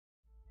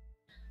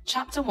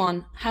Chapter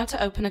 1: How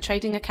to open a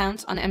trading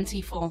account on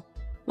mt4.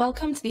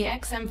 Welcome to the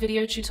XM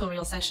video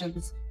tutorial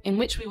sessions, in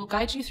which we will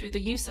guide you through the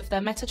use of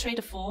their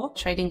MetaTrader 4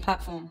 trading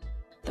platform.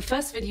 The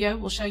first video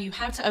will show you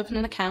how to open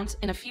an account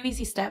in a few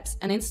easy steps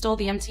and install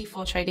the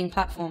mt4 trading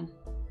platform.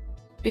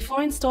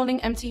 Before installing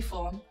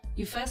mt4,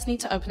 you first need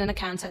to open an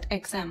account at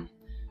XM.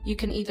 You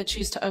can either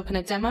choose to open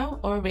a demo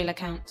or a real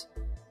account.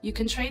 You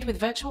can trade with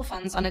virtual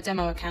funds on a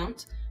demo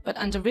account, but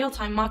under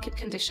real-time market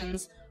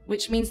conditions,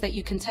 which means that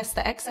you can test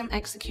the XM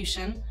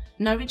execution,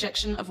 no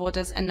rejection of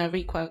orders and no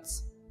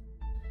requotes.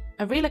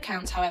 A real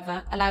account,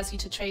 however, allows you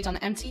to trade on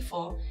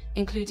mt4,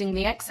 including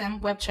the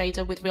XM web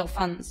trader with real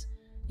funds.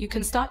 You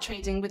can start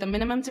trading with a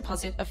minimum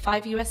deposit of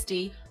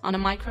 $5 on a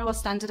micro or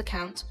standard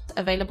account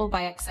available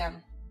by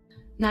XM.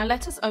 Now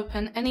let us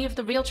open any of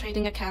the real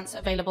trading accounts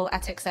available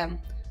at XM.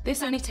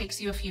 This only takes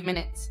you a few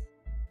minutes.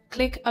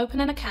 Click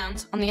Open an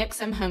Account on the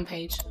XM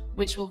homepage,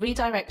 which will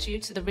redirect you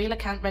to the Real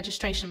Account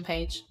Registration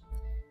page.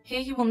 Here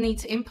you will need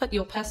to input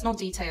your personal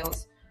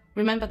details.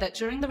 Remember that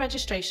during the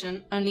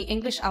registration, only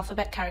English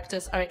alphabet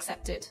characters are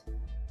accepted.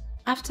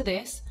 After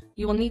this,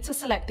 you will need to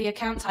select the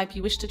account type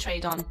you wish to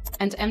trade on,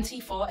 and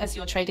mt4 as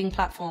your trading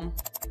platform.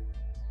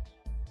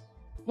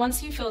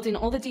 Once you've filled in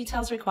all the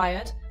details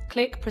required,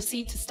 click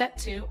Proceed to Step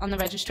 2 on the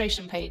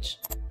registration page.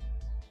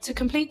 To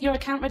complete your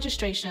account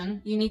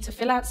registration, you need to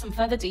fill out some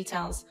further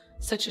details,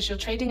 such as your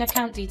trading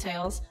account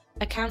details,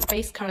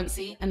 account-based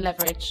currency, and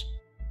leverage.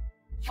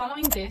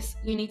 Following this,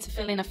 you need to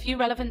fill in a few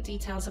relevant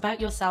details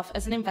about yourself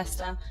as an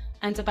investor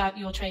and about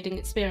your trading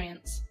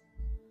experience.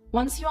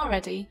 Once you are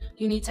ready,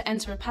 you need to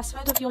enter a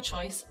password of your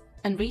choice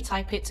and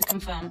retype it to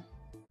confirm.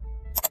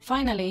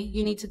 Finally,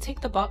 you need to tick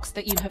the box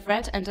that you have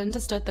read and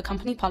understood the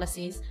company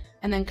policies,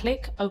 and then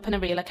click Open a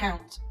Real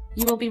Account.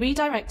 You will be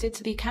redirected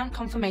to the account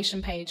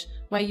confirmation page,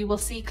 where you will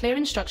see clear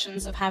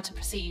instructions of how to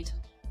proceed.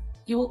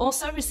 You will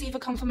also receive a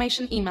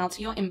confirmation email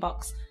to your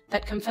inbox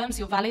that confirms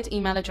your valid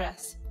email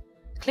address.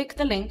 Click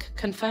the link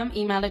Confirm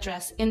Email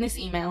Address in this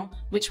email,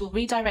 which will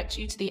redirect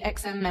you to the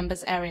XM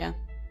Members area.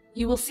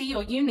 You will see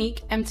your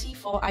unique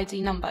mt4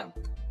 ID number,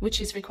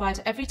 which is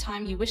required every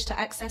time you wish to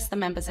access the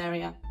Members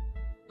area.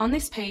 On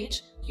this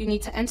page, you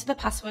need to enter the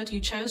password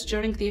you chose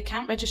during the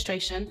account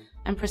registration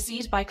and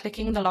proceed by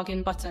clicking the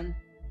Login button.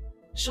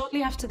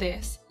 Shortly after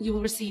this, you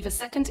will receive a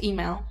second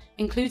email,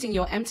 including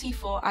your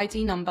mt4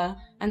 ID number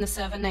and the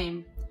server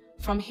name.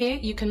 From here,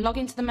 you can log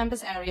into the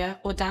Members area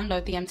or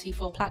download the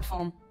mt4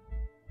 platform.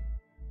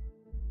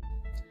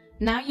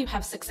 Now you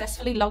have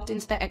successfully logged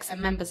into the XM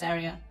Members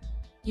area.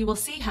 You will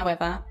see,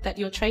 however, that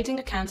your trading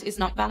account is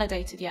not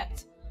validated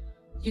yet.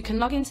 You can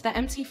log into the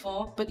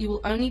mt4, but you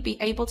will only be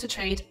able to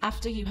trade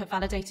after you have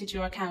validated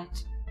your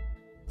account.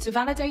 To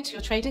validate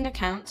your trading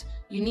account,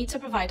 you need to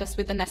provide us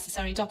with the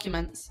necessary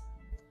documents.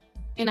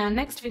 In our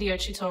next video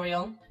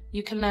tutorial,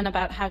 you can learn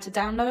about how to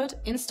download,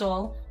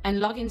 install, and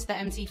log into the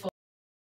mt4